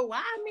 don't know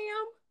why,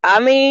 ma'am. I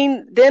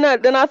mean, then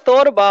I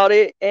thought about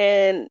it,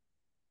 and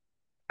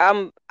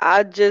I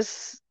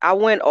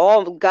went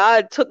all,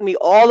 God took me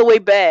all the way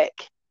back,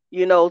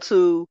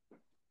 to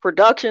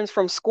productions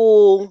from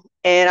school,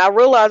 and I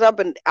realized I've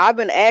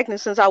been acting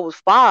since I was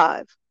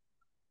 5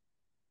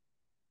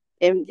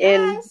 in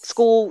Yes.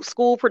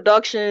 school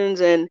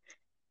productions, and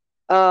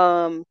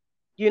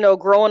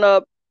growing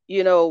up,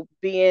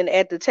 being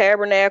at the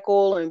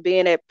Tabernacle and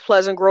being at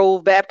Pleasant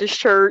Grove Baptist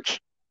Church,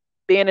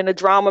 being in the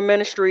drama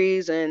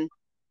ministries, and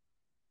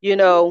you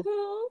know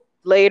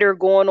later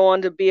going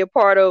on to be a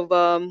part of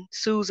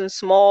Susan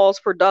Smalls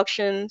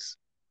Productions,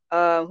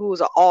 who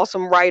was an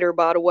awesome writer,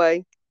 by the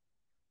way.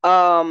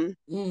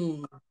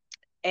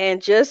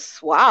 And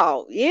just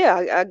wow,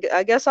 yeah,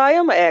 I guess I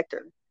am an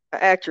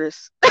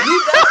actress.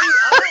 You definitely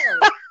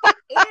are.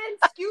 And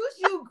excuse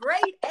you,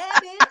 great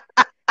at it.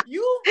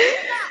 You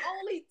not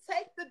only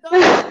take the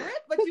darn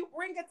script, but you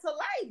bring it to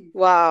life.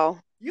 Wow.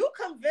 You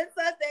convince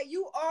us that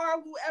you are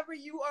whoever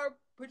you are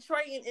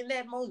portraying in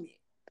that moment.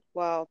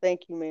 Wow,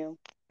 thank you, ma'am.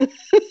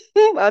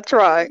 I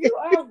try. You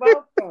are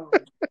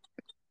welcome.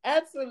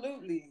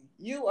 Absolutely.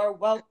 You are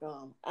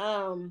welcome.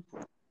 And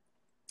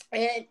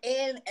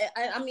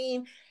I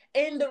mean,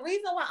 and the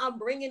reason why I'm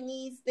bringing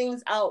these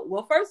things out,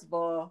 well, first of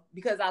all,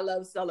 because I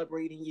love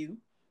celebrating you.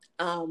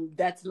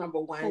 That's number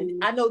one.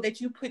 I know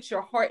that you put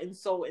your heart and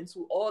soul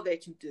into all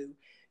that you do.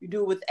 You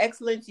do it with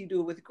excellence, you do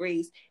it with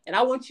grace. And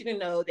I want you to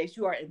know that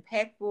you are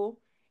impactful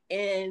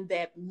and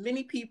that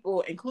many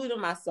people,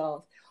 including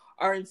myself,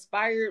 are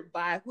inspired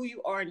by who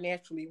you are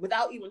naturally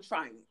without even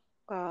trying.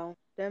 Wow,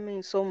 that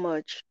means so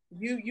much.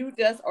 You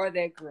just are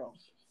that girl.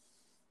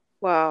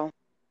 Wow.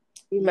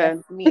 Yes,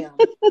 Amen. ma'am.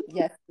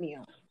 Yes,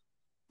 ma'am.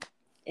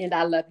 And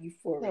I love you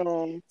for it.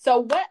 So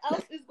what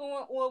else is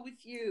going on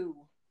with you?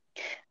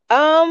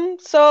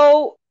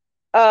 So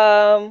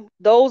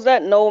those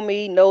that know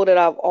me know that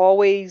I've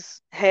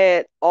always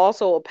had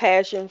also a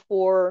passion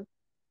for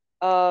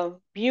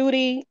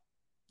beauty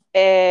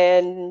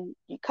and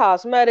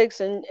cosmetics,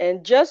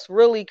 and just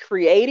really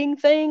creating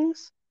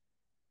things.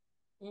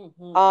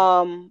 I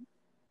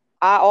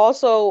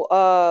also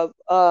I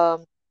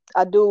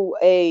do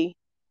an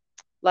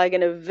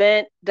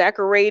event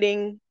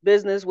decorating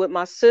business with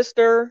my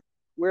sister.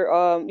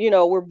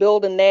 We're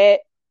building that.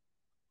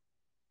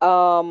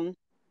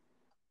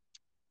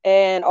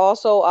 And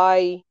also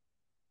I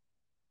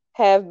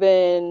have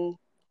been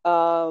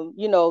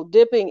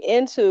dipping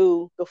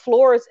into the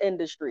florist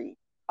industry.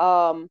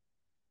 Um,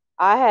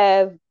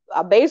 I've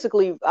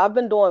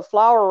been doing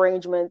flower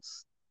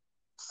arrangements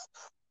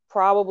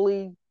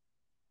probably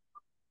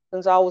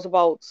since I was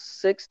about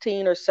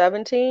 16 or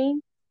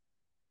 17,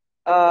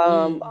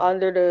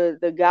 under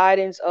the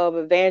guidance of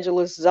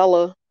Evangelist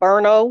Zella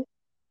Burno,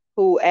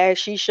 who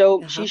she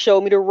showed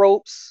me the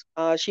ropes.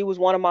 She was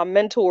one of my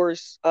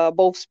mentors,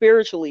 both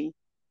spiritually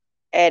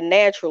and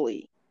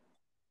naturally.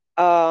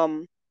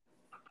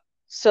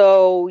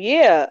 So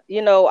yeah,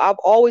 I've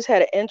always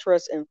had an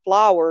interest in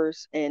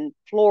flowers and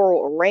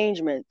floral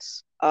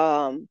arrangements.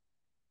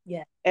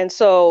 Yeah. And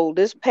so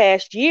this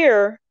past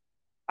year,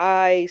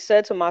 I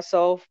said to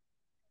myself,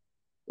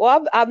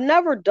 well, I've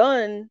never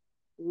done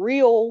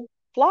real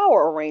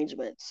flower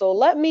arrangements, so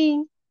let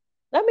me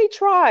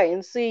try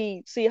and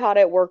see how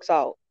that works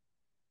out.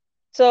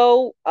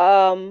 So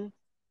I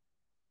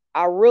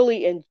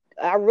really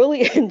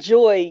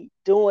enjoy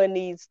doing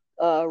these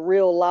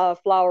real live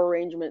flower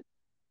arrangements.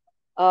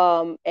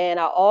 And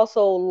I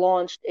also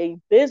launched a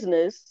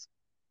business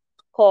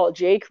called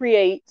J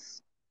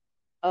Creates,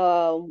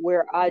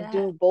 where I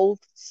do both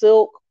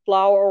silk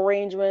flower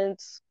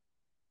arrangements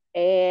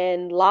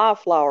and live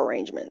flower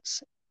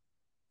arrangements.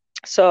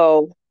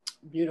 So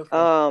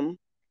beautiful.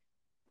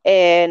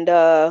 And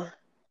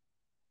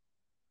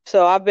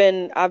so I've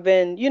been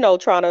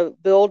trying to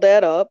build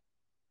that up.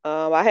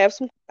 I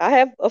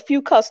have a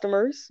few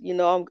customers.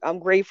 I'm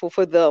grateful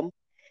for them.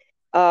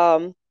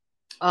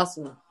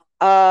 Awesome.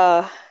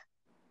 Uh,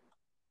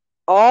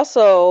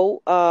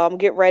 Also,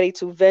 get ready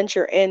to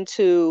venture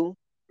into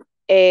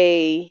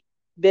a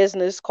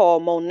business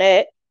called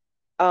Monette,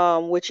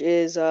 which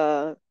is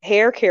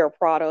hair care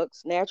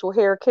products, natural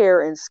hair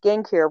care and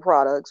skincare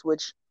products,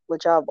 which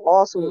I've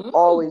also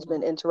always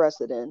been Mm.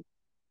 interested in.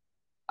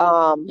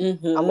 I'm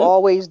Mm-hmm.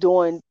 always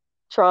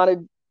trying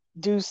to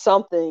do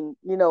something,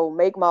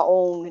 make my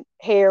own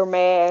hair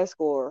mask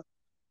or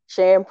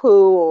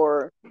shampoo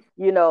or,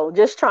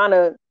 just trying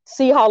to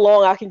see how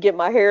long I can get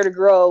my hair to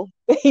grow,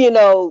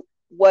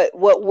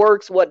 what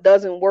works, what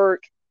doesn't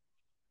work.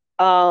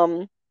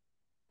 Um,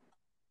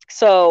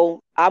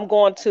 so I'm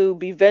going to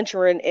be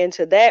venturing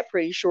into that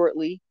pretty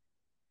shortly.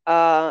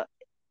 Uh,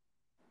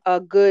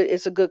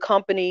 it's a good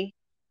company,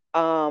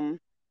 um,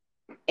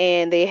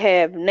 and they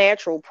have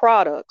natural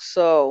products.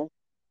 So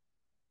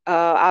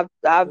Love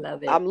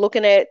it. I'm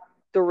looking at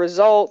the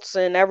results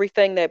and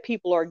everything that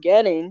people are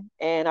getting,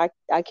 and I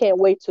can't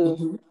wait to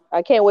Mm-hmm.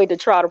 I can't wait to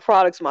try the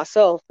products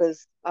myself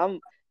because I'm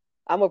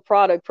a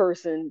product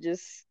person.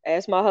 Just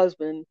ask my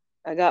husband.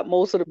 I got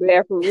most of the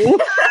bathroom,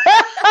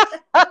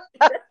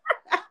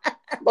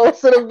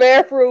 most of the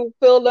bathroom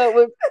filled up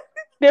with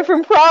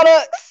different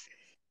products.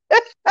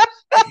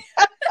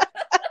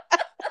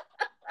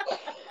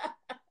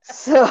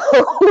 So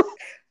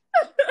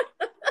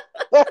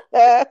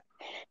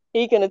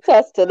he can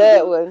attest to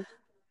that one.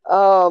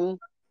 Um,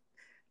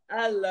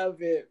 I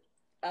love it.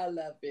 I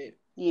love it.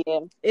 yeah.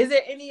 Is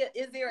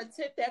there a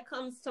tip that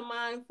comes to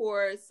mind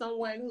for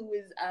someone who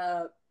is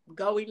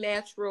going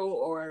natural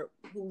or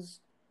who's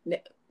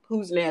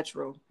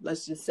natural?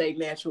 Let's just say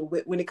natural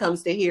when it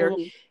comes to hair.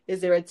 Mhm.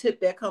 Is there a tip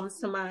that comes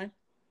to mind?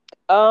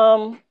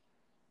 Um,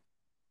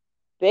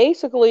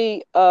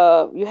 Basically,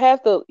 you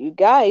have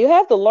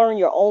to learn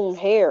your own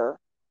hair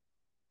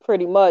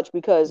pretty much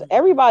because Mm-hmm.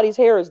 everybody's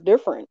hair is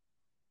different.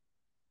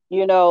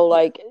 Yeah.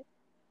 Like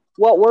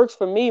what works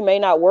for me may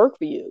not work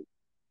for you.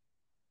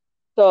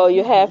 So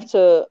you have Mm-hmm.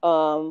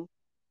 to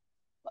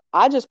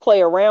I just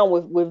play around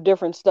with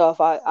different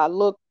stuff. I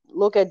look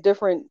at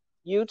different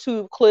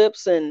YouTube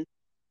clips and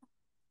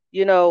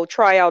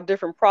try out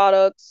different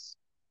products.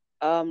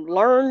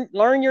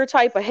 Learn your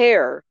type of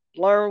hair.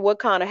 Learn what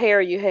kind of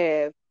hair you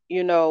have.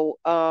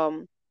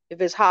 If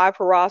it's high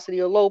porosity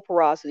or low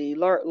porosity.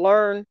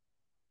 Learn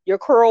your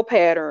curl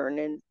pattern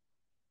and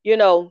you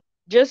know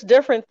just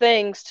different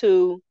things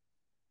to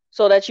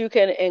so that you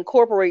can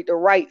incorporate the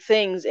right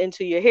things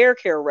into your hair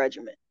care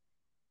regimen.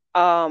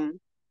 um,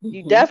 you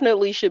Mm-hmm.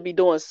 definitely should be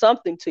doing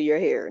something to your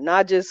hair,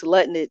 not just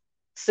letting it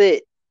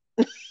sit.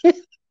 You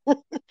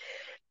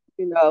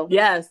know,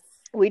 Yes.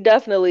 we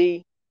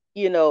definitely,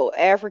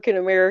 African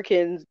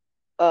Americans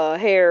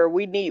hair,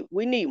 we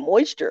need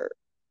moisture.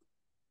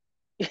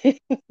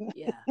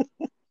 Yeah.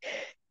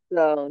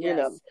 So,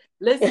 Yes.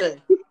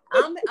 Listen,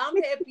 I'm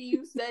happy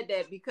you said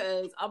that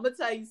because I'm gonna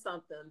tell you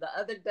something. The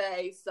other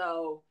day,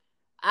 so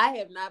I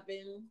have not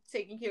been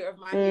taking care of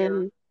my hair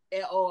mhm.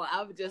 at all.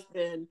 I've just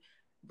been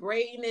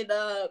braiding it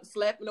up,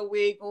 slapping a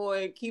wig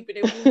on, keeping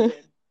it moving.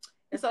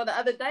 And so the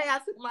other day I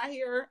took my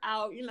hair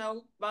out,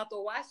 about to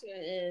wash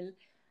it, and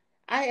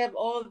I have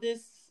all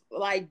this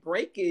like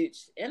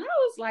breakage. And I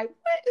was like,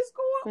 what is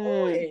Mm,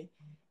 going on?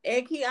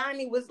 And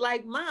Kiani was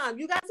like, Mom,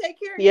 you gotta take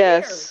care of your hair.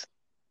 yes.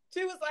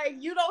 She was like,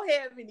 you don't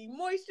have any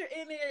moisture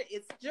in there.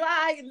 It's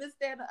dry and this,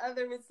 that, and the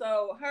other. And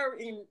so her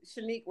and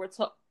Shanique were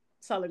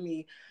telling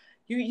me,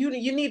 you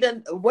need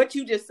to, what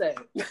you just said.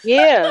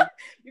 Yeah.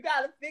 You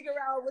got to figure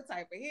out what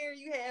type of hair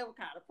you have, what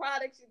kind of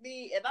products you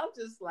need. And I'm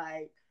just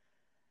like,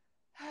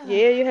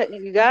 Yeah,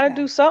 you got to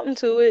do okay. something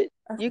to it.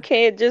 You Okay.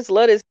 can't just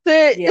let it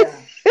sit.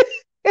 Yeah.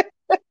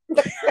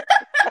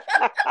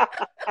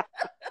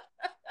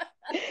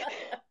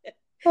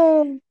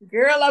 Um,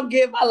 Girl, I'm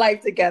getting my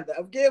life together.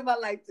 I'm getting my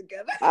life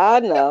together. I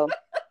know.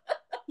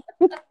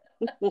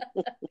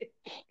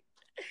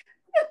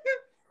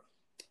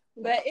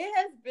 But it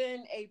has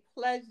been a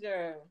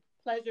pleasure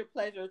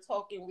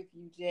talking with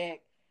you,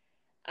 Jack.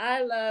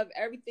 I love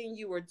everything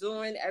you are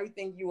doing,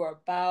 everything you are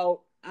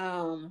about.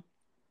 And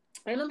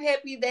I'm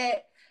happy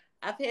that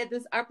I've had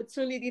this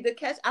opportunity to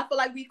catch. I feel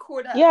like we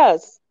caught up.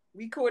 Yes.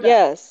 We caught up.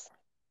 Yes.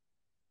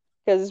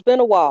 Because it's been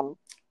a while.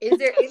 Is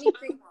there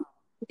anything?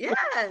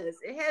 Yes,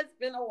 it has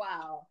been a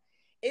while.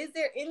 Is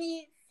there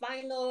any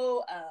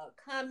final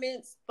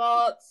comments,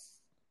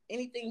 thoughts,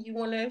 anything you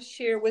want to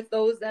share with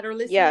those that are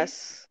listening?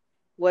 Yes.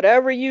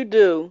 Whatever you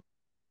do,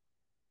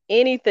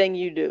 anything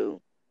you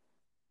do,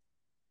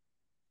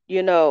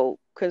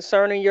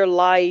 concerning your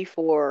life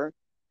or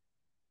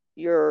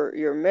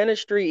your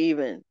ministry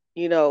even,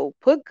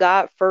 put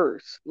God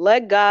first.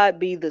 Let God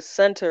be the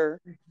center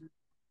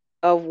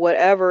of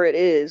whatever it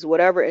is,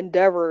 whatever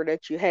endeavor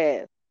that you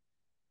have.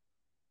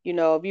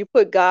 If you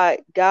put God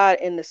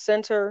in the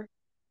center,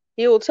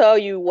 he will tell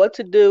you what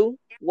to do,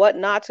 what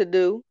not to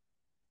do,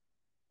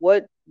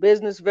 what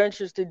business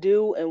ventures to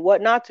do and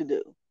what not to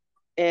do.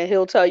 And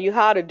he'll tell you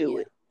how to do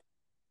Yeah. it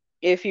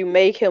if you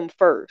make him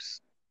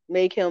first.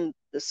 Make him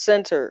the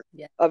center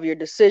Yeah. of your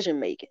decision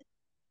making.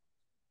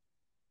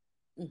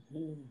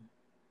 Mm-hmm.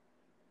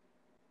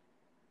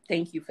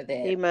 Thank you for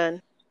that.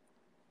 Amen.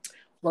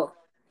 Well,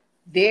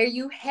 there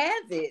you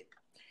have it.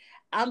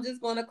 I'm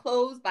just going to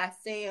close by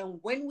saying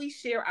when we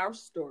share our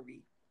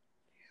story,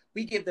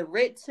 we give the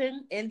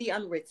written and the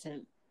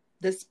unwritten,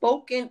 the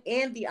spoken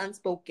and the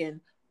unspoken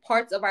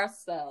parts of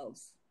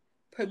ourselves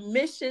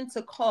permission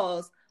to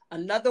cause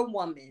another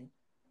woman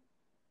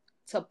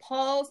to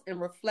pause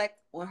and reflect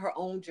on her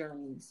own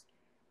journeys,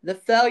 the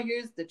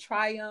failures, the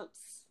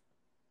triumphs,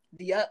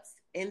 the ups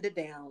and the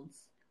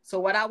downs. So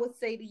what I would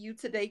say to you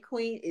today,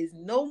 Queen, is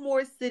no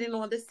more sitting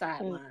on the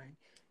sideline.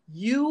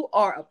 You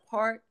are a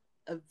part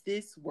of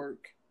this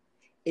work.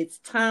 It's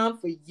time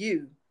for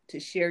you to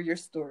share your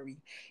story.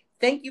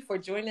 Thank you for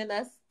joining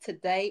us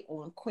today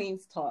on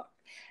Queen's Talk.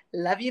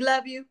 Love you,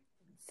 love you.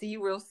 See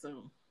you real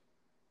soon.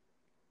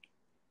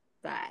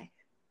 Bye.